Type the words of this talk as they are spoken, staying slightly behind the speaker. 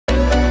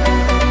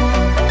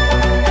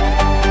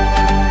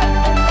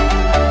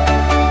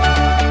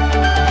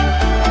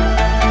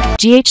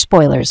GH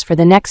spoilers for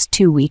the next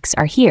 2 weeks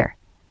are here.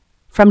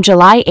 From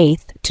July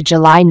 8th to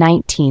July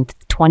 19th,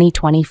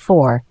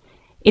 2024,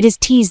 it is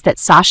teased that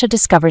Sasha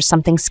discovers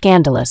something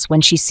scandalous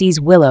when she sees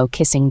Willow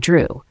kissing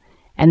Drew,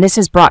 and this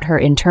has brought her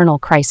internal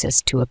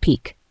crisis to a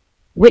peak.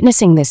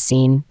 Witnessing this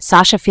scene,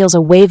 Sasha feels a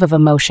wave of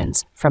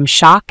emotions, from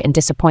shock and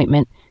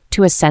disappointment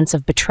to a sense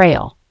of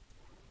betrayal.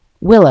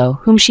 Willow,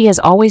 whom she has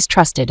always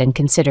trusted and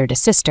considered a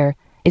sister,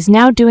 is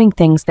now doing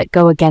things that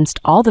go against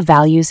all the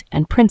values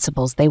and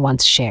principles they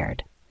once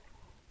shared.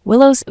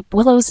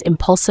 Willow's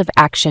impulsive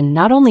action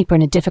not only put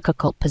in a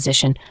difficult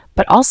position,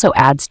 but also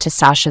adds to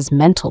Sasha's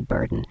mental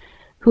burden,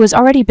 who has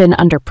already been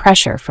under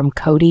pressure from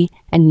Cody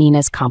and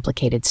Nina's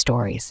complicated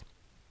stories.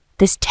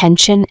 This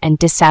tension and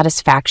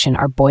dissatisfaction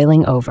are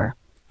boiling over,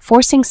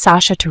 forcing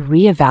Sasha to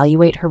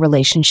reevaluate her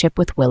relationship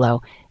with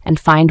Willow and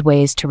find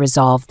ways to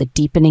resolve the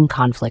deepening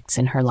conflicts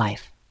in her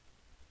life.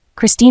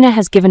 Christina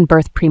has given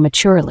birth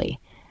prematurely,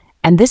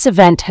 and this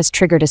event has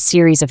triggered a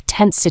series of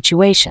tense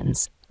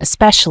situations,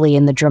 especially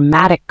in the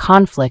dramatic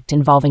conflict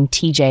involving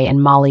TJ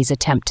and Molly's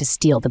attempt to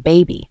steal the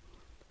baby.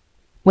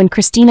 When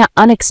Christina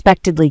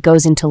unexpectedly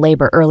goes into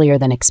labor earlier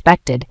than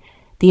expected,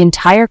 the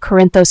entire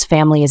Corinthos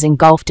family is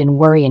engulfed in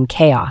worry and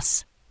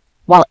chaos.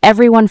 While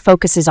everyone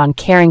focuses on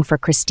caring for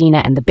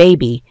Christina and the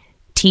baby,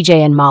 TJ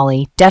and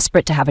Molly,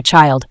 desperate to have a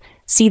child,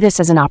 see this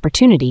as an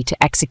opportunity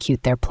to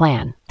execute their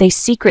plan. They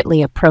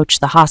secretly approach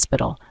the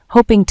hospital,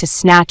 hoping to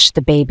snatch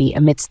the baby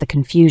amidst the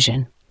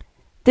confusion.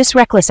 This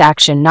reckless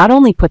action not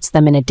only puts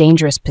them in a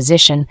dangerous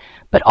position,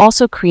 but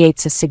also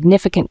creates a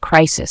significant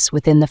crisis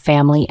within the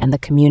family and the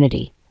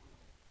community.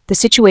 The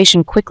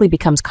situation quickly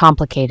becomes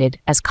complicated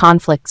as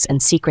conflicts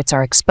and secrets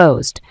are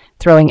exposed,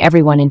 throwing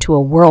everyone into a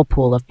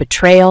whirlpool of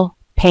betrayal,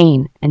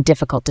 pain, and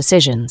difficult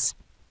decisions.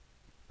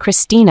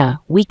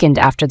 Christina, weakened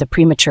after the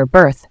premature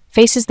birth,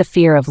 faces the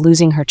fear of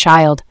losing her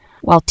child,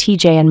 while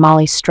TJ and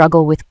Molly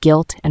struggle with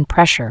guilt and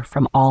pressure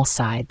from all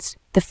sides.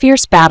 The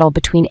fierce battle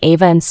between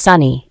Ava and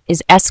Sunny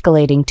is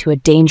escalating to a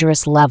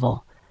dangerous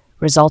level,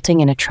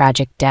 resulting in a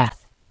tragic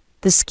death.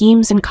 The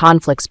schemes and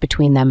conflicts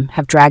between them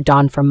have dragged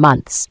on for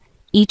months,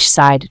 each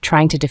side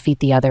trying to defeat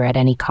the other at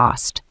any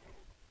cost.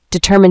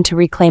 Determined to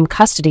reclaim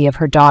custody of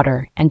her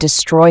daughter and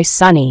destroy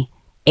Sunny,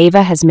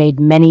 Ava has made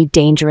many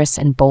dangerous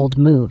and bold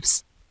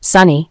moves.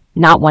 Sunny,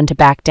 not one to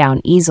back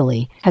down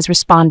easily, has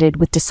responded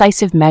with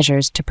decisive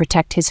measures to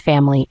protect his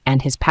family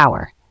and his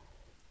power.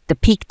 The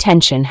peak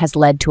tension has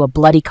led to a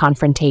bloody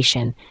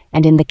confrontation,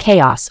 and in the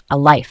chaos, a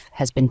life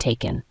has been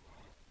taken.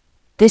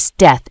 This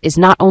death is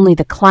not only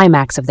the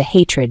climax of the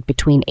hatred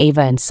between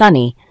Ava and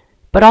Sunny,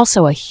 but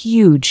also a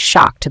huge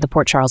shock to the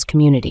Port Charles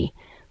community,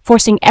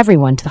 forcing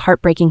everyone to the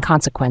heartbreaking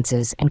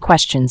consequences and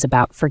questions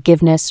about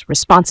forgiveness,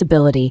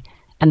 responsibility,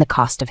 and the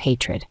cost of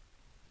hatred.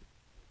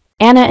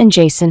 Anna and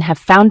Jason have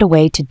found a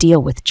way to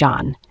deal with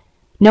John,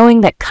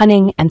 knowing that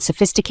cunning and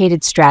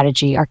sophisticated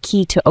strategy are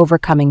key to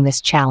overcoming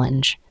this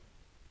challenge.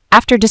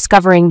 After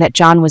discovering that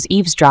John was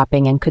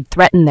eavesdropping and could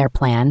threaten their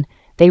plan,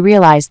 they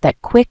realized that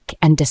quick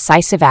and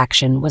decisive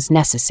action was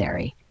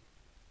necessary.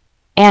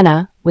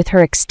 Anna, with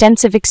her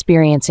extensive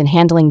experience in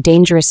handling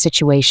dangerous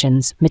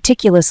situations,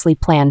 meticulously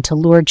planned to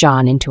lure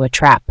John into a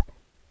trap.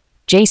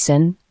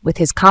 Jason, with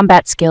his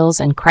combat skills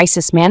and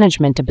crisis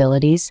management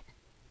abilities,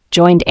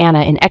 joined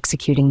Anna in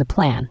executing the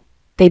plan.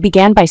 They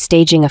began by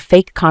staging a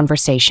fake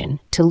conversation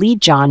to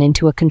lead John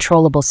into a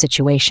controllable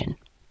situation.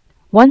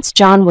 Once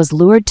John was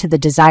lured to the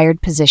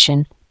desired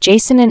position,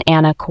 Jason and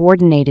Anna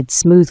coordinated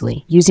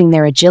smoothly, using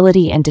their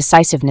agility and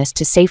decisiveness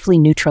to safely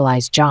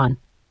neutralize John.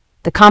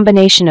 The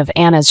combination of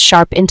Anna's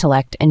sharp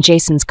intellect and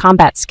Jason's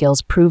combat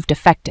skills proved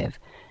effective,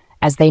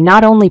 as they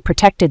not only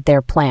protected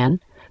their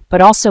plan,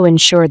 but also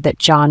ensured that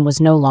John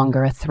was no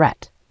longer a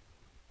threat.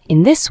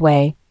 In this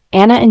way,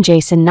 Anna and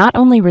Jason not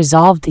only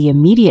resolved the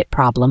immediate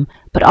problem,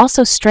 but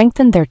also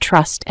strengthened their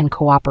trust and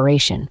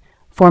cooperation,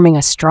 forming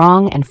a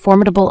strong and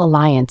formidable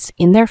alliance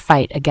in their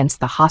fight against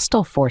the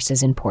hostile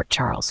forces in Port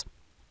Charles.